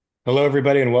Hello,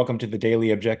 everybody, and welcome to the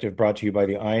Daily Objective brought to you by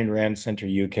the Ayn Rand Center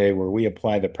UK, where we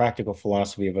apply the practical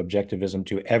philosophy of objectivism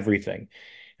to everything.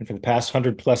 And for the past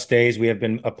 100 plus days, we have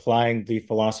been applying the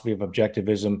philosophy of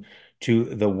objectivism to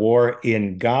the war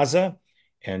in Gaza.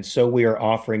 And so we are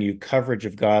offering you coverage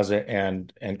of Gaza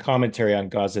and commentary on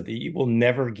Gaza that you will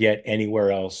never get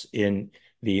anywhere else in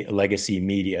the legacy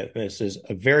media. This is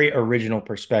a very original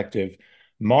perspective,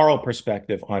 moral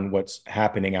perspective on what's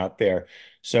happening out there.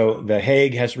 So The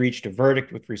Hague has reached a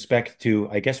verdict with respect to,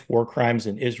 I guess, war crimes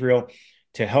in Israel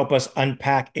to help us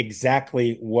unpack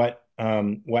exactly what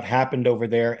happened over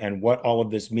there and what all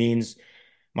of this means.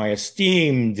 My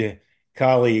esteemed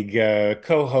colleague,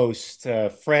 co-host,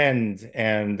 friend,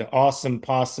 and awesome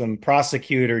possum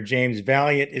prosecutor James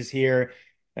Valiant is here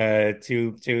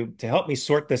to help me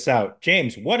sort this out.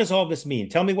 James, what does all this mean?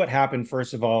 Tell me what happened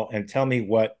first of all, and tell me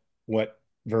what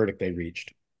verdict they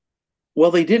reached.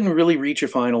 Well, they didn't really reach a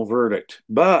final verdict,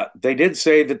 but they did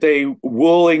say that they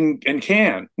will and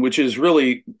can, which is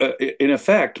really, in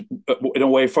effect, in a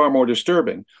way, far more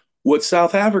disturbing. What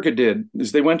South Africa did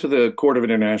is they went to the Court of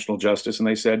International Justice and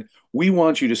they said, "We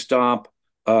want you to stop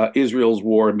Israel's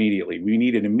war immediately. We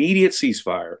need an immediate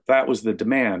ceasefire." That was the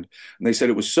demand. And they said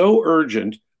it was so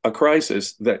urgent a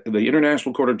crisis that the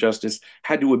International Court of Justice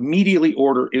had to immediately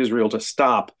order Israel to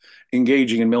stop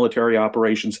engaging in military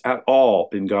operations at all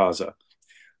in Gaza.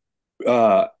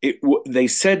 They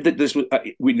said that this was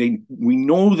we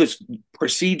know this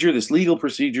procedure, this legal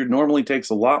procedure, normally takes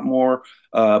a lot more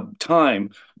time,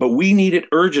 but we need it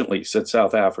urgently, said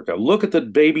South Africa. Look at the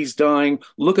babies dying.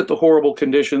 Look at the horrible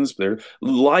conditions. Their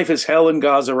life is hell in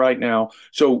Gaza right now.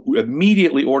 So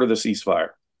immediately order the ceasefire.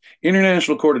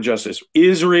 International Court of Justice,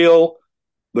 Israel.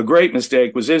 The great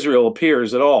mistake was Israel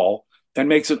appears at all and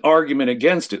makes an argument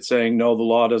against it, saying, no, the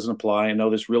law doesn't apply, and no,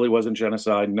 this really wasn't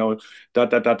genocide, no, dot,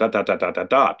 dot, dot, dot, dot, dot, dot, dot,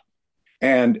 dot.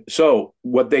 And so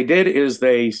what they did is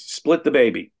they split the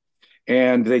baby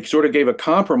and they sort of gave a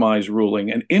compromise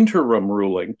ruling, an interim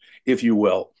ruling, if you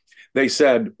will. They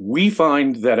said, we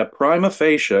find that a prima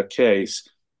facie case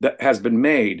that has been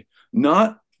made,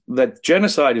 not that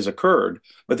genocide has occurred,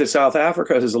 but that South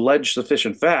Africa has alleged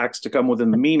sufficient facts to come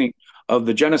within the meaning of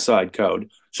the genocide code.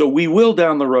 So we will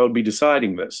down the road be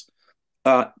deciding this.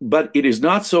 But it is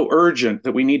not so urgent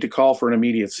that we need to call for an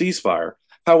immediate ceasefire.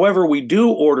 However, we do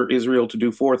order Israel to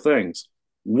do four things.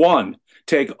 One,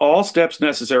 take all steps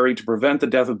necessary to prevent the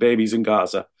death of babies in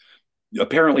Gaza.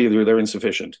 Apparently, they're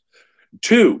insufficient.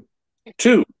 Two,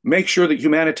 make sure that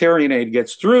humanitarian aid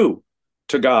gets through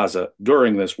to Gaza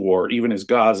during this war, even as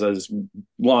Gaza is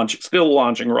still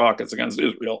launching rockets against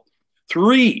Israel.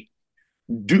 Three,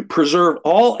 preserve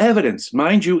all evidence,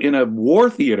 mind you, in a war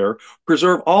theater,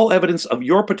 preserve all evidence of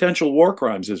your potential war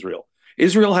crimes, Israel.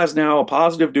 Israel has now a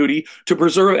positive duty to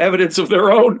preserve evidence of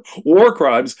their own war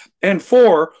crimes. And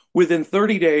four, within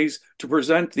 30 days, to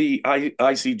present the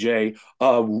ICJ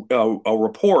a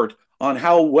report on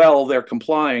how well they're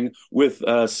complying with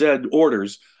said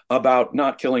orders about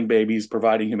not killing babies,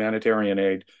 providing humanitarian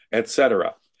aid,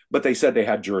 etc. But they said they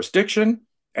had jurisdiction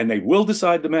and they will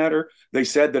decide the matter. They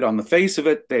said that on the face of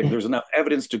it, there's enough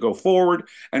evidence to go forward,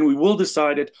 and we will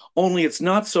decide it. Only it's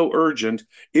not so urgent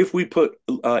if we put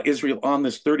Israel on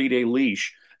this 30-day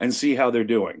leash and see how they're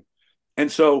doing.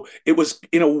 And so it was,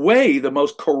 in a way, the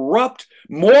most corrupt,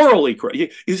 morally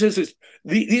corrupt.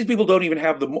 These people don't even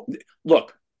have the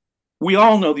look. We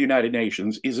all know the United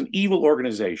Nations is an evil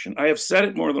organization. I have said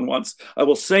it more than once. I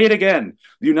will say it again.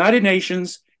 The United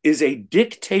Nations is a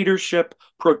dictatorship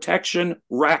protection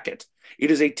racket.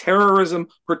 It is a terrorism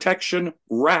protection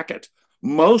racket.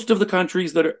 Most of the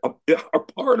countries that are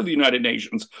part of the United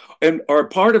Nations and are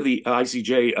part of the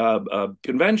ICJ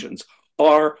conventions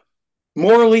are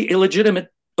morally illegitimate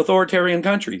authoritarian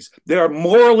countries. They are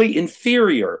morally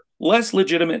inferior, less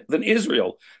legitimate than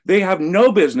Israel. They have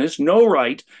no business, no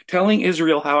right telling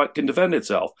Israel how it can defend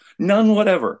itself. None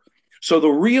whatever. So the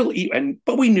real,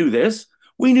 but we knew this.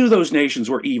 We knew those nations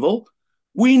were evil.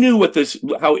 We knew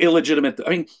how illegitimate. I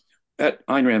mean, at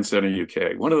Ayn Rand Center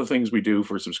UK, one of the things we do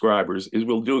for subscribers is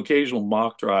we'll do occasional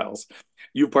mock trials.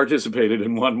 You've participated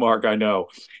in one, Mark, I know.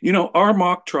 You know, our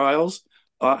mock trials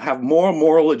have more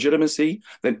moral legitimacy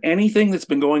than anything that's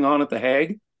been going on at The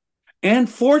Hague. And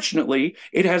fortunately,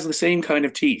 it has the same kind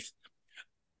of teeth.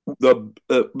 The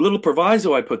little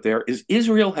proviso I put there is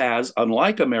Israel has,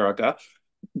 unlike America,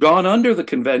 gone under the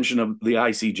convention of the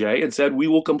ICJ and said, we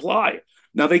will comply.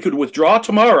 Now, they could withdraw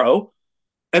tomorrow,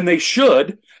 and they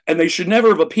should never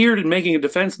have appeared in making a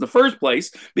defense in the first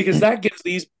place, because that gives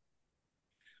these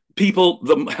people,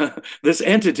 this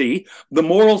entity, the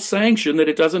moral sanction that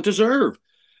it doesn't deserve.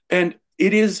 And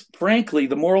It is, frankly,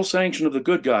 the moral sanction of the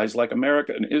good guys like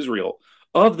America and Israel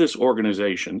of this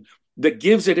organization that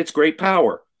gives it its great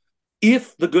power.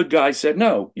 If the good guys said,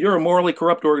 no, you're a morally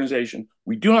corrupt organization,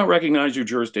 we do not recognize your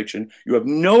jurisdiction, you have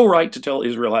no right to tell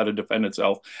Israel how to defend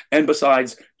itself, and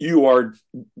besides, you are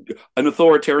an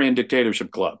authoritarian dictatorship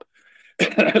club.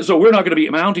 So we're not going to be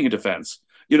mounting a defense.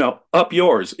 Up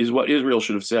yours is what Israel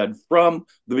should have said from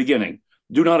the beginning.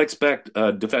 Do not expect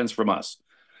a defense from us.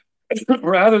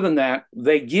 Rather than that,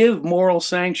 they give moral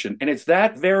sanction. And it's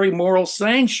that very moral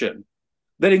sanction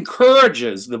that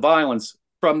encourages the violence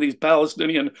from these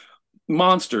Palestinian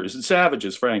monsters and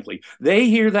savages, frankly. They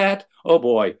hear that. Oh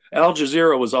boy, Al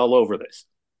Jazeera was all over this.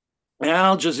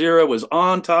 Al Jazeera was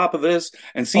on top of this,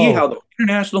 and see how Oh, the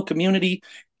international community,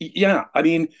 yeah, I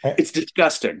mean, it's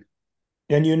disgusting.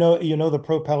 and the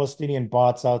pro-Palestinian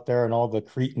bots out there and all the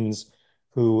cretins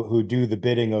who do the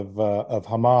bidding of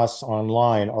Hamas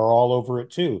online are all over it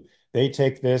too. They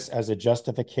take this as a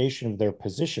justification of their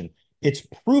position. It's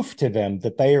proof to them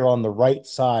that they are on the right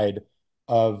side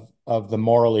of the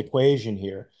moral equation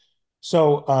here.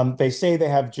 So they say they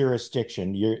have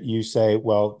jurisdiction. You say,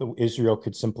 well, Israel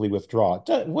could simply withdraw.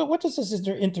 What does this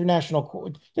international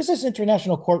court? Does this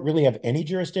international court really have any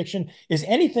jurisdiction? Is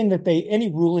any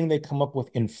ruling they come up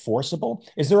with enforceable?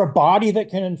 Is there a body that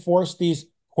can enforce these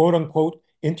quote unquote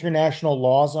international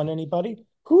laws on anybody?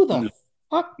 Who the No,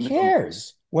 fuck no,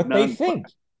 cares what they none. think?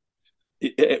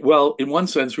 Well, in one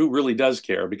sense, who really does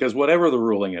care? Because whatever the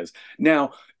ruling is.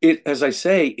 Now, as I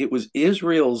say, it was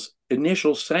Israel's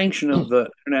initial sanction of the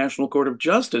International Court of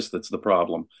Justice that's the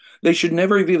problem. They should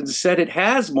never have even said it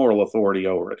has moral authority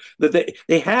over it, that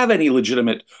they have any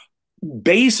legitimate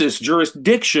basis,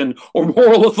 jurisdiction, or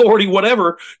moral authority,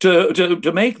 whatever,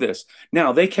 to make this.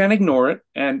 Now they can ignore it,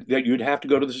 and that you'd have to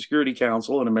go to the Security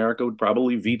Council, and America would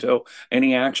probably veto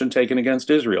any action taken against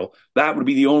Israel. That would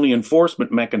be the only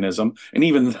enforcement mechanism, and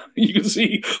even you can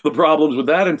see the problems with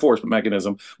that enforcement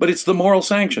mechanism. But it's the moral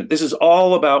sanction. This is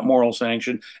all about moral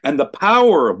sanction and the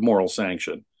power of moral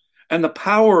sanction. And the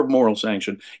power of moral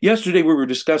sanction. Yesterday, we were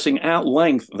discussing at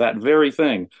length that very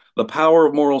thing, the power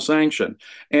of moral sanction.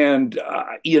 And,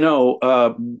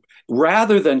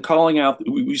 rather than calling out,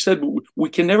 we said we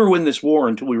can never win this war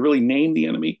until we really name the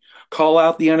enemy, call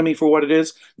out the enemy for what it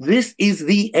is. This is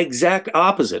the exact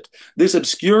opposite. This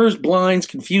obscures, blinds,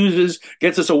 confuses,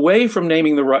 gets us away from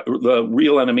naming the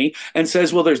real enemy and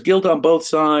says, well, there's guilt on both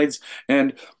sides.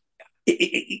 And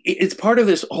it's part of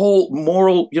this whole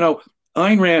moral,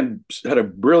 Ayn Rand had a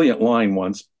brilliant line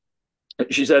once.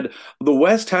 She said, "The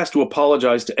West has to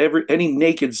apologize to any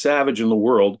naked savage in the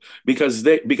world because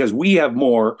we have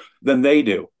more than they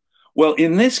do." Well,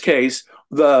 in this case,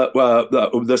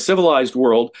 the civilized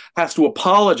world has to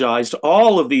apologize to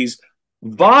all of these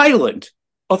violent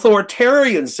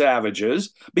authoritarian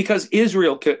savages because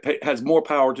Israel has more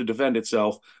power to defend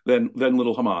itself than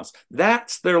little Hamas.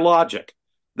 That's their logic.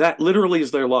 That literally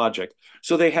is their logic.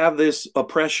 So they have this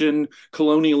oppression,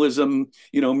 colonialism,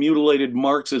 mutilated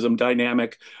Marxism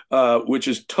dynamic, which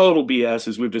is total BS,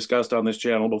 as we've discussed on this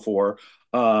channel before.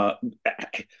 Look,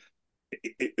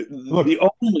 The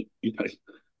only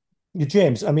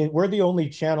James, I mean, we're the only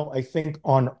channel, I think,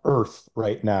 on earth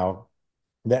right now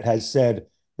that has said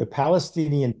the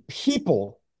Palestinian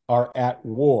people are at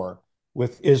war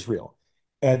with Israel.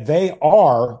 They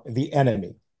are the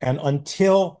enemy. And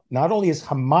until not only is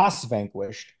Hamas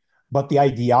vanquished, but the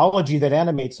ideology that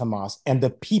animates Hamas and the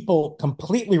people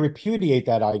completely repudiate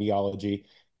that ideology,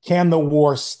 can the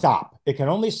war stop? It can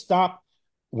only stop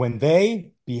when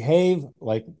they behave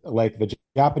like the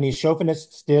Japanese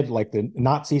chauvinists did, like the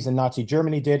Nazis in Nazi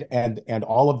Germany did, and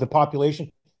all of the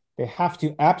population. They have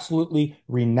to absolutely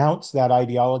renounce that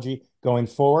ideology going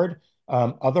forward.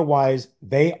 Otherwise,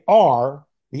 they are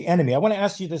the enemy. I want to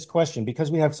ask you this question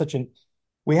because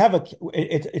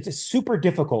it's a super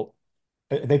difficult.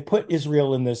 They've put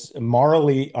Israel in this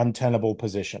morally untenable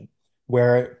position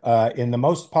where in the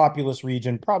most populous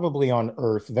region, probably on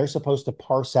earth, they're supposed to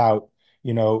parse out,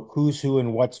 who's who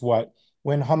and what's what.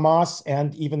 When Hamas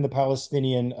and even the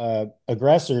Palestinian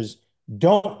aggressors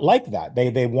don't like that. They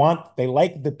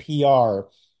like the PR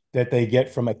that they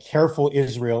get from a careful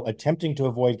Israel attempting to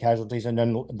avoid casualties and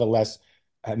nonetheless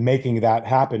making that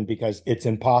happen because it's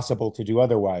impossible to do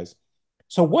otherwise.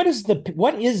 So what is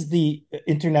the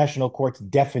international court's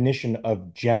definition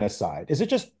of genocide? Is it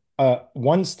just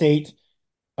one state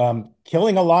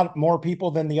killing a lot more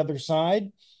people than the other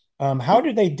side? How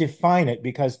do they define it?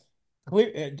 Because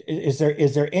is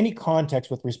there any context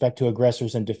with respect to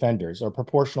aggressors and defenders or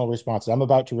proportional responses? I'm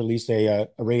about to release a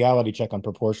reality check on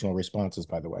proportional responses,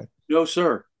 by the way. no,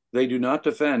 sir. They do not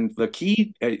defend. The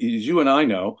key, as you and I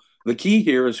know, The key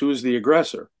here is who's the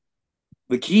aggressor.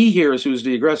 The key here is who's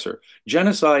the aggressor.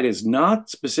 Genocide is not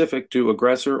specific to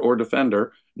aggressor or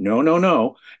defender. No, no,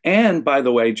 no. And by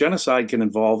the way, genocide can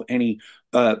involve any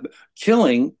uh,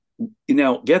 killing.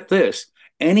 Now, get this,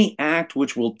 any act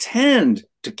which will tend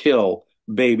to kill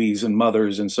babies and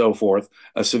mothers and so forth,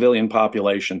 a civilian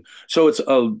population. So it's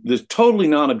this totally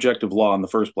non-objective law in the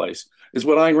first place, is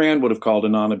what Ayn Rand would have called a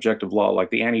non-objective law, like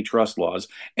the antitrust laws.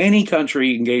 Any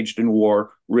country engaged in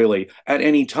war, really, at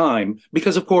any time,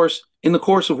 because of course, in the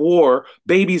course of war,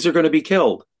 babies are going to be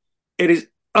killed. It is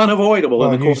unavoidable in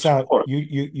Well, the course of war.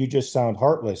 you just sound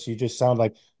heartless. You just sound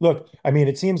like, look, I mean,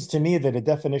 it seems to me that a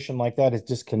definition like that is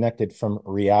disconnected from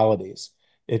realities.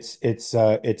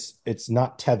 It's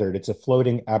not tethered. It's a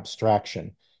floating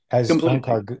abstraction.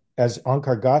 Completely. As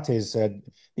Onkar Ghate said,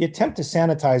 the attempt to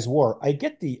sanitize war. I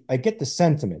get the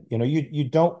sentiment. You know, you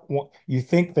don't want you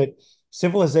think that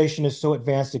civilization is so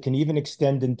advanced it can even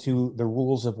extend into the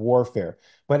rules of warfare.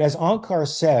 But as Onkar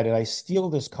said, and I steal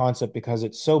this concept because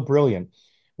it's so brilliant,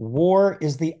 war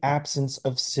is the absence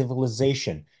of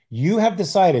civilization. You have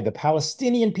decided, the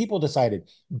Palestinian people decided,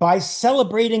 by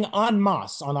celebrating en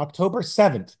masse on October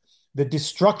 7th, the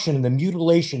destruction, the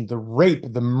mutilation, the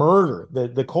rape, the murder,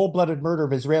 the cold blooded murder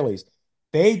of Israelis,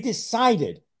 they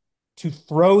decided to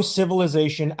throw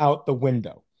civilization out the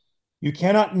window. You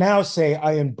cannot now say,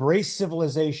 I embrace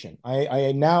civilization.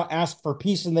 I now ask for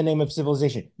peace in the name of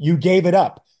civilization. You gave it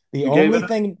up. The You gave only it.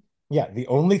 thing, yeah, the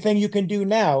only thing you can do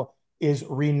now is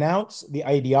renounce the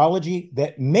ideology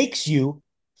that makes you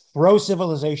throw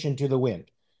civilization to the wind.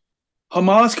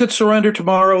 Hamas could surrender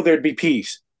tomorrow, there'd be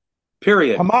peace.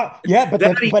 Period. Hamas, yeah,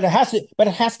 That but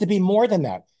it has to be more than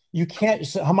that. You can't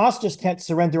Hamas just can't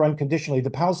surrender unconditionally. The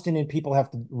Palestinian people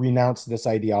have to renounce this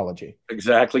ideology.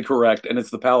 exactly correct. And it's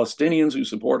the Palestinians who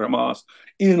support Hamas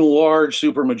in large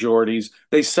supermajorities.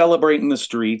 They celebrate in the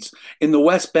streets. In the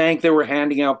West Bank, they were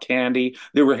handing out candy.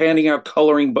 They were handing out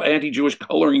anti-Jewish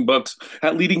coloring books,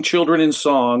 leading children in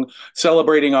song,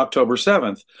 celebrating October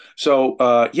 7th. So,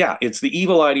 yeah, it's the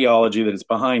evil ideology that is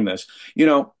behind this. You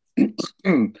know, if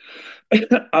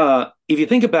you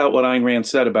think about what Ayn Rand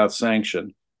said about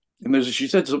sanction, and she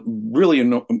said some really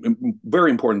very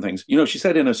important things. You know, she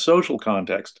said in a social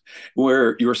context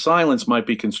where your silence might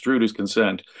be construed as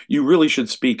consent, you really should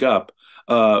speak up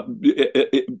so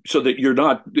that you're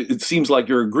not. It seems like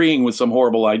you're agreeing with some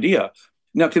horrible idea.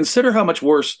 Now, consider how much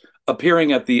worse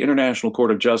appearing at the International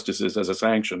Court of Justice is as a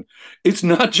sanction. It's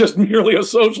not just merely a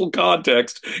social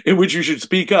context in which you should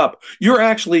speak up. You're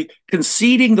actually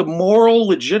conceding the moral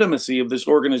legitimacy of this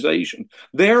organization,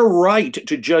 their right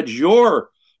to judge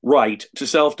your right to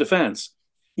self-defense.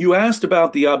 You asked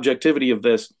about the objectivity of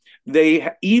this. They,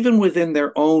 even within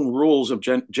their own rules of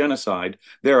genocide,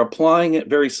 they're applying it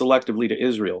very selectively to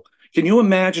Israel. Can you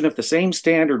imagine if the same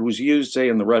standard was used, say,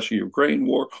 in the Russia-Ukraine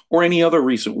war or any other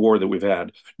recent war that we've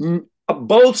had?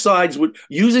 Both sides would,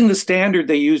 using the standard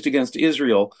they used against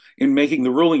Israel in making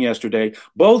the ruling yesterday,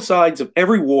 both sides of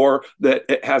every war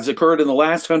that has occurred in the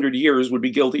last 100 years would be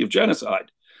guilty of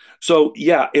genocide. So,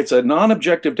 yeah, it's a non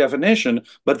objective definition,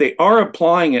 but they are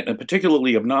applying it in a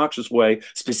particularly obnoxious way,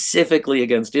 specifically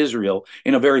against Israel,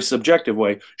 in a very subjective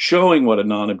way, showing what a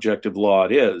non objective law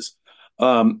it is.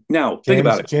 Now, think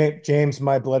about it. James,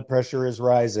 my blood pressure is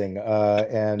rising,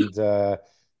 and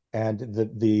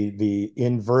the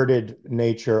inverted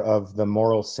nature of the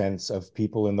moral sense of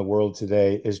people in the world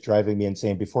today is driving me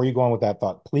insane. Before you go on with that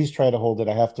thought, please try to hold it.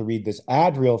 I have to read this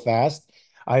ad real fast.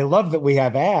 I love that we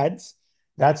have ads.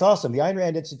 That's awesome. The Ayn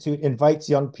Rand Institute invites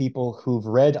young people who've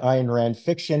read Ayn Rand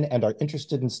fiction and are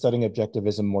interested in studying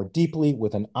objectivism more deeply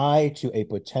with an eye to a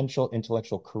potential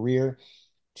intellectual career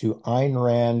to Ayn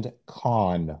Rand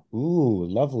Con. Ooh,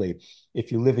 lovely.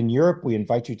 If you live in Europe, we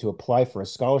invite you to apply for a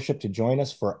scholarship to join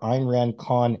us for Ayn Rand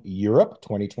Con Europe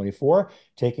 2024,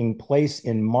 taking place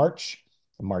in March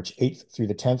 8th through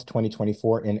the 10th,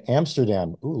 2024 in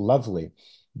Amsterdam. Ooh, lovely.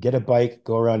 Get a bike,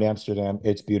 go around Amsterdam.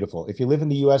 It's beautiful. If you live in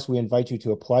the US, we invite you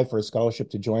to apply for a scholarship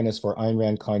to join us for Ayn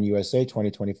Rand Con USA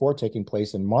 2024, taking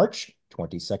place in March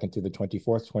 22nd to the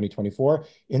 24th, 2024,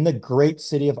 in the great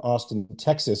city of Austin,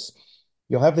 Texas.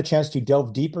 You'll have the chance to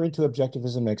delve deeper into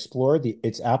objectivism and explore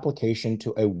its application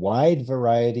to a wide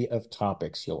variety of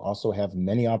topics. You'll also have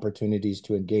many opportunities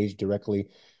to engage directly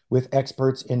with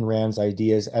experts in Rand's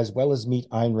ideas, as well as meet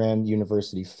Ayn Rand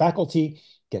University faculty,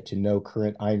 get to know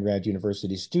current Ayn Rand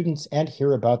University students, and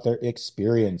hear about their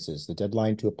experiences. The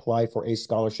deadline to apply for a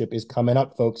scholarship is coming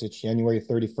up, folks. It's January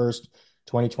 31st,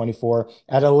 2024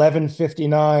 at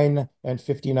 11:59 and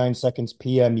 59 seconds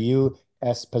p.m.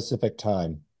 U.S. Pacific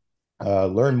time.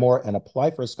 Learn more and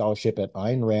apply for a scholarship at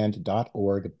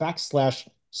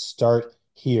aynrand.org/start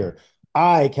here.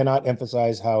 I cannot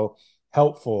emphasize how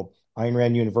helpful Ayn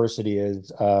Rand University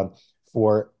is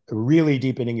for really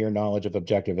deepening your knowledge of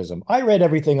objectivism. I read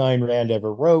everything Ayn Rand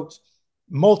ever wrote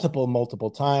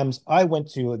multiple times. I went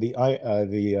to the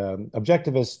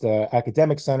Objectivist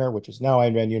Academic Center, which is now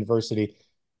Ayn Rand University,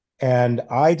 and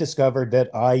I discovered that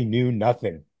I knew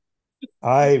nothing.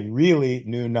 I really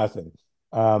knew nothing.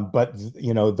 But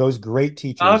you know, those great Not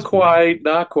teachers, quite,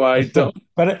 not quite. Don't see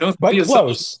but yourself.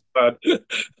 close. But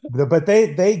But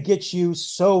they get you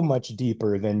so much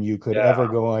deeper than you could yeah, ever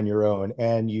go on your own.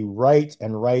 And you write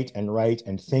and write and write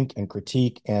and think and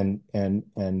critique and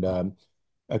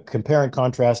compare and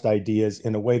contrast ideas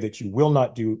in a way that you will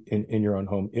not do in your own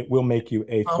home. It will make you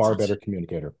a far better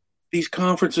communicator. these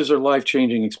conferences are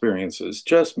life-changing experiences.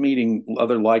 Just meeting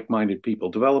other like-minded people,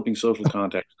 developing social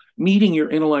contacts, meeting your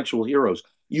intellectual heroes.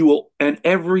 You will, and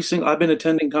every single, I've been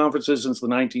attending conferences since the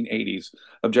 1980s,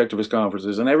 objectivist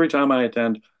conferences, and every time I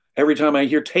attend, every time I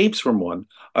hear tapes from one,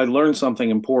 I learn something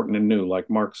important and new, like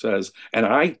Mark says. And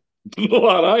I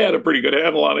had a pretty good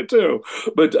handle on it too,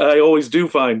 but I always do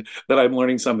find that I'm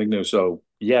learning something new. So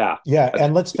yeah, Yeah, that's,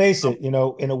 and let's face it, you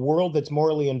know, in a world that's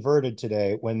morally inverted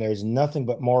today, when there's nothing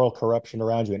but moral corruption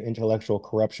around you and intellectual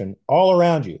corruption all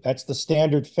around you, that's the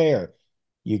standard fare.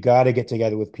 You got to get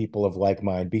together with people of like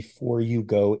mind before you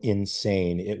go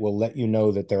insane. It will let you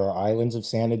know that there are islands of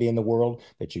sanity in the world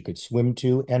that you could swim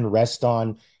to and rest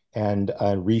on and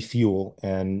refuel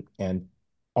and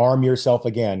arm yourself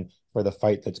again for the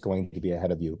fight that's going to be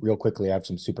ahead of you. Real quickly, I have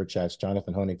some super chats.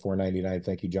 Jonathan Honig, 4.99.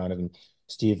 Thank you, Jonathan.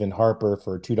 Stephen Harper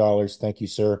for $2. Thank you,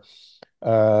 sir.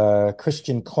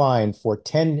 Christian Klein for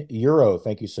 €10.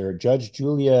 Thank you, sir. Judge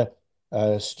Julia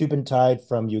Stubentide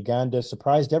from Uganda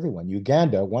surprised everyone.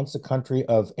 Uganda, once a country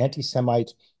of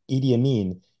anti-Semite Idi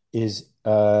Amin, is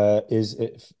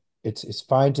it's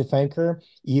fine to thank her.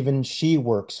 Even she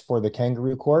works for the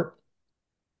kangaroo court.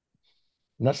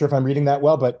 I'm not sure if I'm reading that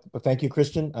well, but thank you,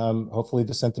 Christian. Hopefully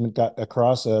the sentiment got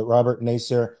across. Robert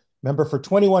Nasir, member for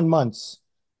 21 months.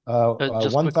 Just quickly,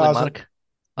 1,000. Mark.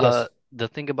 Yes. The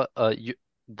thing about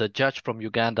the judge from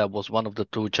Uganda was one of the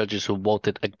two judges who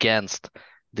voted against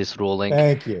this ruling,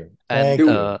 Thank you. and Thank you.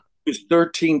 it was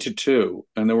 13-2,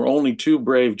 and there were only two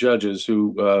brave judges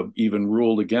who even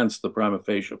ruled against the prima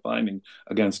facie finding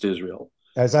against Israel.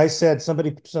 As I said,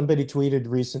 somebody tweeted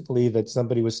recently that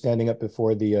somebody was standing up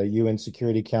before the UN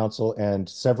Security Council, and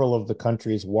several of the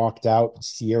countries walked out.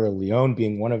 Sierra Leone,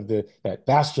 being one of that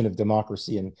bastion of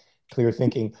democracy and clear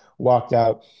thinking, walked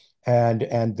out, and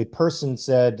the person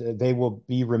said they will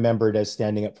be remembered as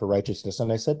standing up for righteousness.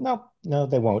 And I said, no, no,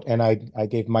 they won't. And I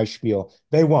gave my spiel.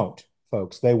 They won't,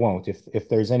 folks. They won't. If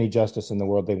there's any justice in the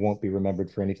world, they won't be remembered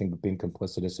for anything but being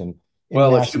complicitous in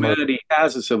Well, if mass murder. humanity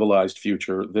has a civilized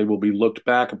future, they will be looked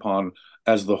back upon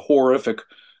as the horrific,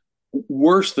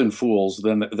 worse than fools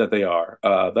than that they are.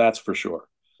 That's for sure.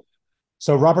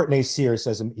 So Robert Nasir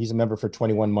says he's a member for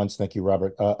 21 months. Thank you,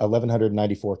 Robert.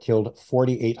 1,194 killed,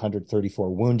 4,834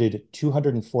 wounded,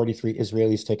 243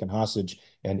 Israelis taken hostage,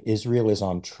 and Israel is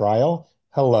on trial.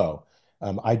 Hello.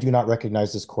 I do not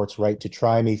recognize this court's right to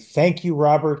try me. Thank you,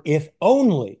 Robert. If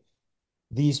only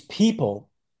these people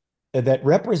that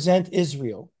represent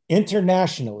Israel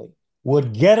internationally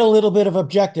would get a little bit of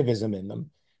objectivism in them,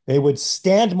 they would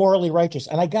stand morally righteous.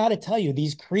 And I got to tell you,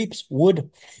 these creeps would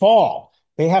fall.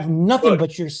 They have nothing Good.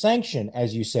 but your sanction,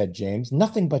 as you said, James,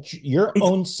 nothing but your It's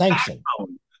own sanction.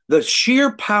 backbone. The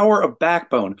sheer power of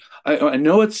backbone. I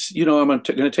know it's, I'm going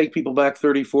to take people back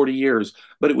 30, 40 years,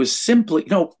 but it was simply,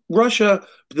 Russia,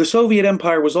 the Soviet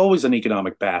Empire was always an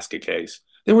economic basket case.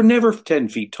 They were never 10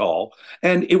 feet tall.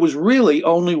 And it was really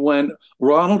only when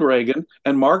Ronald Reagan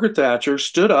and Margaret Thatcher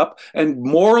stood up and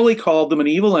morally called them an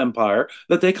evil empire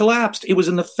that they collapsed. It was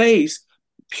in the face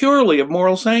purely of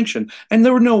moral sanction. And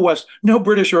there were no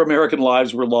British or American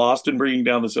lives were lost in bringing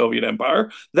down the Soviet Empire.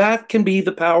 That can be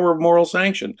the power of moral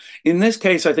sanction. In this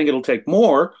case, I think it'll take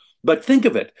more. But think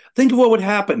of it. Think of what would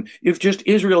happen if just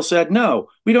Israel said, "No,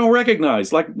 we don't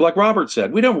recognize," like Robert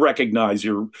said, "We don't recognize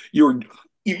your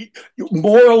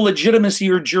moral legitimacy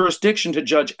or jurisdiction to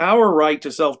judge our right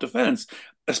to self-defense,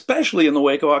 especially in the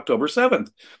wake of October 7th.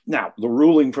 Now, the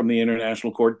ruling from the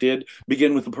International Court did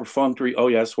begin with the perfunctory, oh,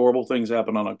 yes, horrible things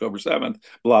happened on October 7th,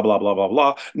 blah, blah, blah, blah,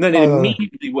 blah. And then it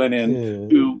immediately went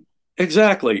into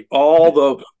exactly all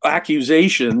the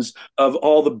accusations of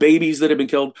all the babies that have been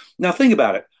killed. Now, think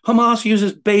about it. Hamas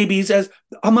uses babies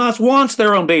Hamas wants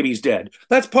their own babies dead.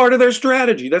 That's part of their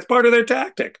strategy. That's part of their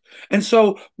tactic. And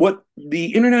so what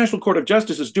the International Court of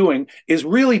Justice is doing is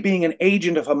really being an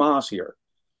agent of Hamas here.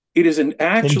 It is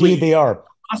actually Indeed, they are.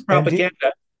 Hamas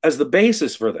propaganda as the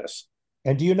basis for this.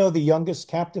 And do you know the youngest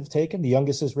captive taken, the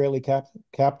youngest Israeli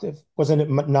captive? Wasn't it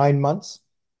 9 months?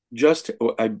 Just,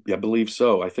 I believe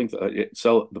so. I think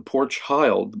the poor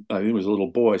child, I think it was a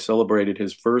little boy, celebrated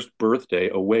his first birthday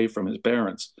away from his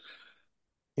parents.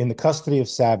 In the custody of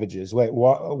savages. Wait,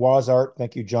 Waz art.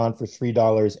 Thank you, John, for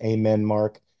 $3. Amen,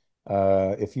 Mark.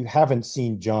 If you haven't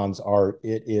seen John's art,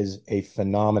 it is a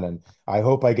phenomenon. I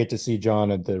hope I get to see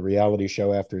John at the reality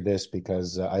show after this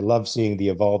because I love seeing the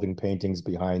evolving paintings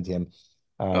behind him.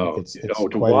 Oh, It's oh,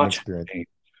 to quite an watch him experience. paint.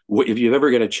 If you ever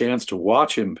get a chance to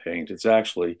watch him paint, it's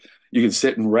actually you can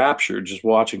sit enraptured just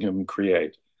watching him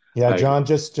create. Yeah, I John,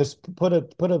 just put a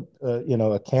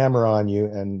a camera on you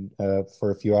and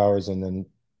for a few hours and then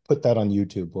put that on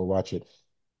YouTube. We'll watch it.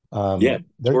 Yeah, it's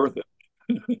There worth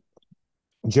it.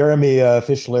 Jeremy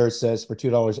Fischler says for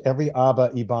 $2, every Abba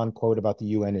Iban quote about the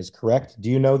UN is correct. Do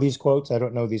you know these quotes? I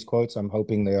don't know these quotes. I'm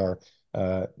hoping they are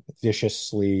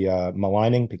viciously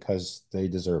maligning because they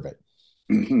deserve it.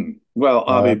 Well,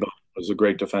 Uh, Avi Bauman was a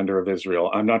great defender of Israel.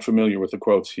 I'm not familiar with the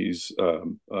quotes he's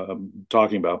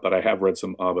talking about, but I have read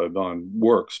some Avi Bauman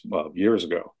works years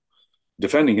ago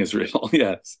defending Israel.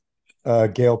 Yes.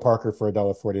 Gail Parker for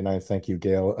 $1.49. Thank you,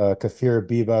 Gail. Kafir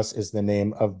Bibas is the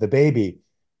name of the baby.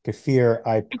 Kafir,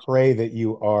 I pray that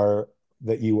you are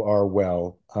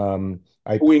well.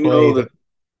 I We pray know that that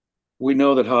we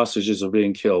know that hostages are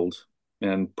being killed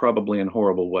and probably in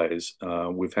horrible ways.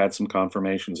 We've had some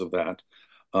confirmations of that.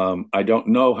 I don't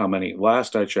know how many.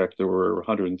 Last I checked, there were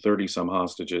 130 some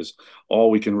hostages. All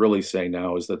we can really say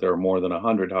now is that there are more than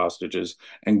 100 hostages,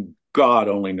 and God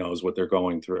only knows what they're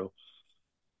going through.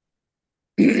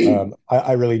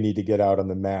 I really need to get out on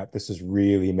the mat. This is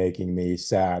really making me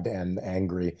sad and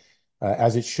angry,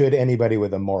 as it should anybody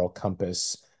with a moral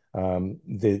compass.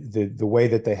 The way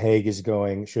that The Hague is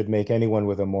going should make anyone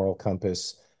with a moral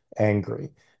compass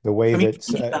angry. The way I mean, that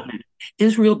think about it.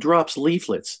 Israel drops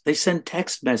leaflets. They send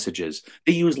text messages.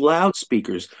 They use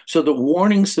loudspeakers so that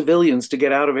warning civilians to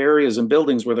get out of areas and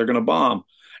buildings where they're going to bomb.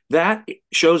 That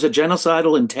shows a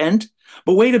genocidal intent.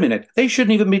 But wait a minute, they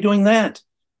shouldn't even be doing that.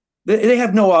 They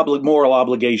have no moral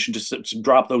obligation to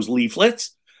drop those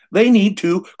leaflets. They need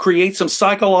to create some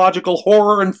psychological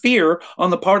horror and fear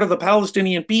on the part of the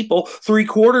Palestinian people,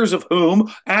 three-quarters of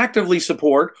whom actively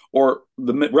support, or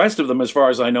the rest of them, as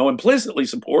far as I know, implicitly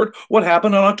support what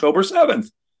happened on October 7th.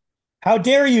 how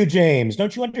dare you, James?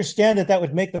 Don't you understand that that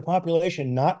would make the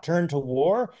population not turn to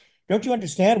war? Don't you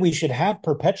understand we should have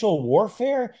perpetual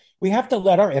warfare? We have to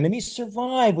let our enemies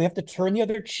survive. We have to turn the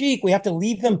other cheek. We have to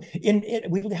leave them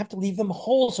we have to leave them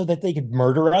whole so that they could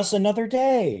murder us another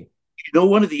day. You know,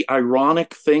 one of the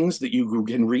ironic things that you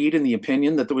can read in the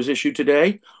opinion that was issued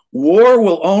today? War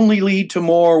will only lead to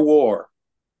more war.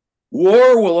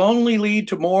 War will only lead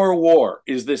to more war,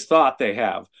 is this thought they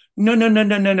have. No, no, no,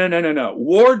 no, no, no, no, no, no.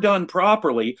 War done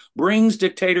properly brings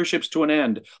dictatorships to an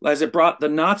end, as it brought the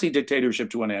Nazi dictatorship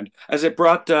to an end, as it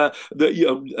brought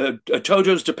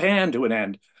Tojo's Japan to an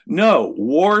end. No,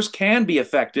 wars can be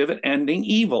effective at ending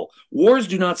evil. Wars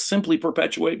do not simply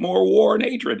perpetuate more war and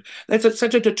hatred.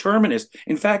 Such a determinist.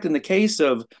 In fact, in the case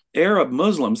of Arab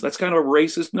Muslims, that's kind of a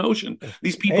racist notion.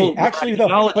 These Hey, people, their actually, though,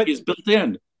 ideology is built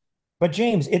in. but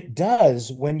James, it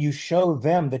does when you show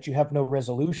them that you have no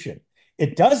resolution.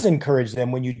 It does encourage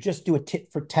them when you just do a tit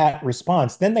for tat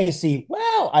response. Then they see,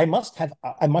 well, I must have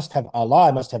Allah,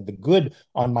 I must have the good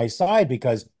on my side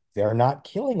because they're not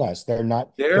killing us. They're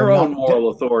Their own not. moral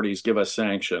authorities give us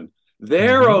sanction.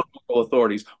 Their own Mhm. moral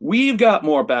authorities. We've got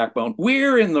more backbone.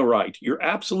 We're in the right. You're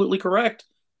absolutely correct.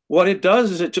 What it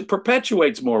does is it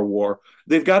perpetuates more war.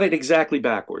 They've got it exactly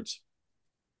backwards.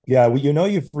 Yeah, well, you know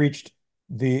you've reached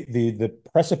the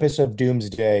precipice of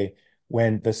doomsday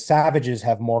when the savages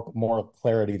have more moral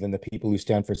clarity than the people who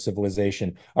stand for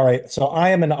civilization. All right, so I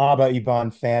am an Abba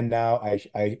Iban fan now.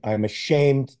 I'm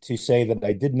ashamed to say that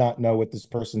I did not know what this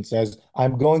person says.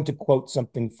 I'm going to quote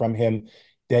something from him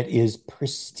that is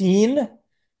pristine.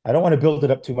 I don't want to build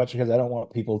it up too much because I don't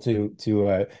want people to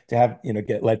have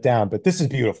get let down, but this is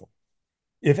beautiful.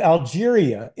 If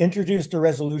Algeria introduced a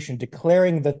resolution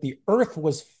declaring that the earth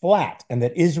was flat and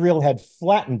that Israel had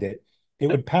flattened it, it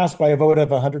would pass by a vote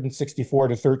of 164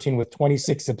 to 13 with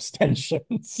 26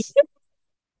 abstentions.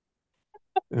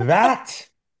 That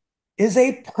is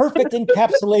a perfect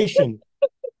encapsulation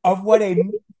of what a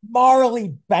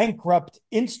morally bankrupt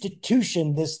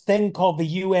institution this thing called the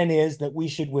UN is that we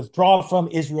should withdraw from,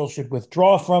 Israel should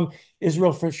withdraw from.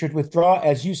 Israel should withdraw,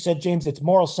 as you said, James, its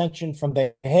moral sanction from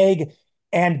The Hague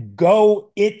and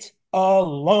go it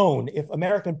alone. If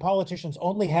American politicians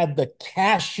only had the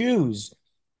cashews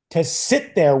to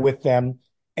sit there with them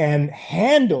and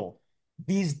handle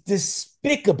these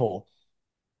despicable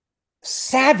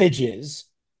savages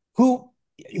who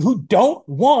don't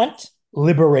want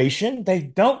liberation. They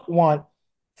don't want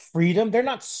freedom. They're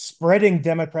not spreading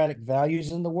democratic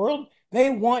values in the world. They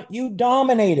want you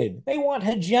dominated. They want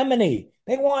hegemony.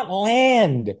 They want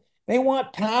land. They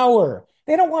want power.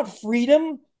 They don't want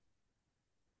freedom.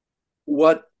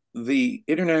 What the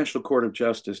International Court of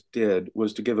Justice did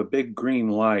was to give a big green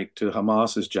light to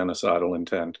Hamas's genocidal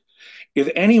intent. If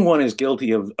anyone is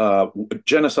guilty of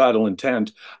genocidal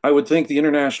intent, I would think the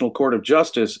International Court of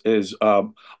Justice is a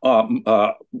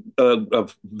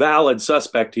valid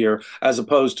suspect here, as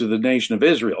opposed to the nation of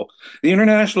Israel. The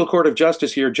International Court of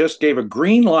Justice here just gave a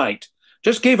green light,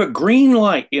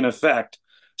 in effect,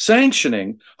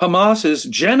 sanctioning Hamas's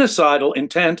genocidal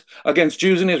intent against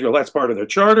Jews in Israel. That's part of their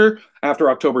charter. After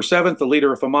October 7th, the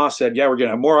leader of Hamas said, yeah, we're going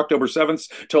to have more October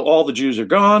 7th till all the Jews are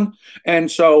gone.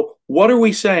 And so what are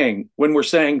we saying when we're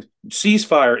saying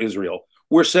ceasefire Israel?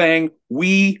 We're saying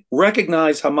we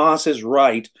recognize Hamas's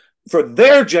right for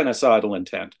their genocidal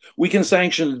intent. We can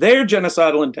sanction their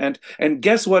genocidal intent. And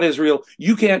guess what, Israel?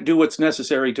 You can't do what's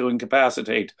necessary to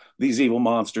incapacitate these evil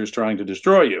monsters trying to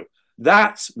destroy you.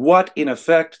 That's what, in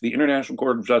effect, the International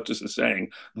Court of Justice is saying.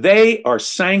 They are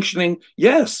sanctioning,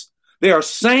 yes, they are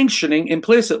sanctioning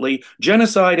implicitly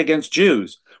genocide against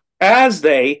Jews as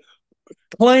they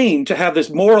claim to have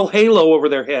this moral halo over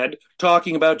their head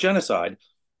talking about genocide.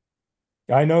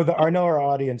 I know our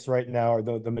audience right now, or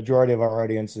the majority of our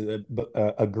audience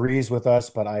agrees with us,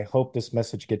 but I hope this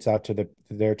message gets out to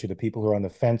the people who are on the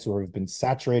fence or have been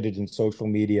saturated in social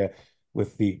media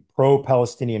with the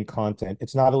pro-Palestinian content.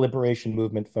 It's not a liberation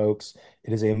movement, folks.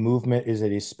 It is a movement, it is a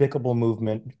despicable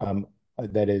movement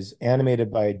that is animated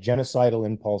by genocidal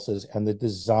impulses and the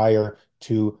desire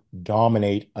to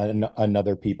dominate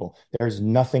another people. There's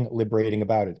nothing liberating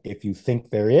about it. If you think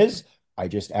there is, I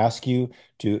just ask you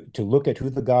to look at who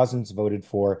the Gazans voted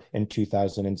for in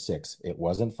 2006. It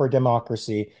wasn't for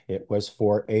democracy. It was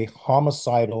for a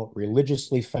homicidal,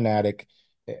 religiously fanatic,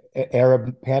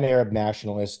 pan-Arab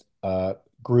nationalist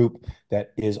group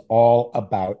that is all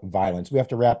about violence. We have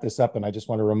to wrap this up, and I just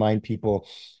want to remind people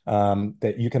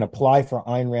that you can apply for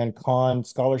Ayn Rand Khan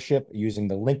scholarship using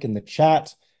the link in the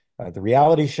chat. The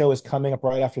reality show is coming up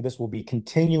right after this. We'll be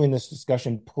continuing this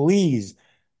discussion. Please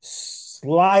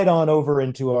slide on over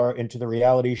into the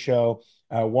reality show.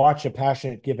 Watch A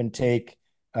Passionate Give and Take,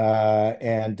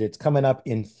 and it's coming up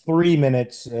in 3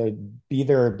 minutes. Be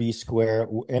there or be square.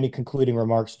 Any concluding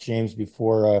remarks, James,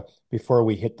 before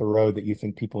we hit the road that you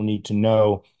think people need to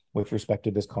know with respect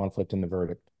to this conflict and the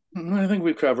verdict? I think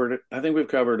we've covered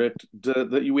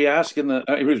it. We ask it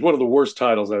was one of the worst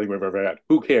titles I think we've ever had.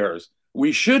 Who cares?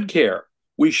 We should care.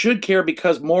 We should care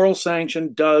because moral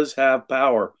sanction does have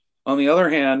power. On the other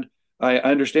hand, I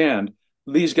understand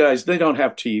these guys, they don't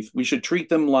have teeth. We should treat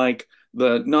them like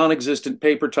the non-existent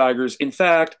paper tigers. In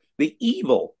fact, the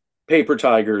evil paper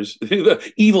tigers,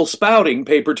 the evil spouting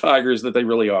paper tigers that they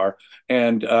really are,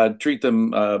 and treat them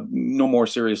no more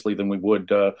seriously than we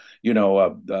would,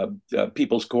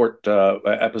 People's Court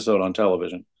episode on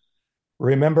television.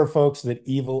 Remember, folks, that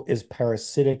evil is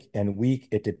parasitic and weak.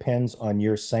 It depends on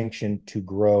your sanction to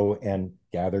grow and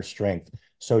gather strength.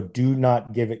 So do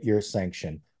not give it your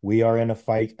sanction. We are in a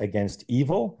fight against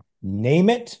evil. Name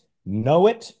it, know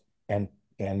it,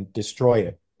 and destroy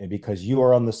it, because you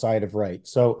are on the side of right.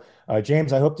 So,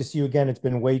 James, I hope to see you again. It's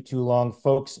been way too long.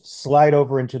 Folks, slide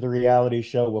over into the reality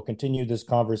show. We'll continue this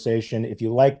conversation. If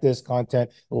you like this content,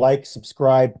 like,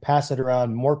 subscribe, pass it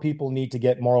around. More people need to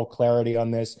get moral clarity on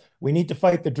this. We need to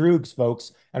fight the droogs,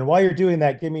 folks. And while you're doing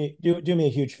that, do me a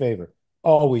huge favor.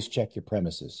 Always check your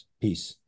premises. Peace.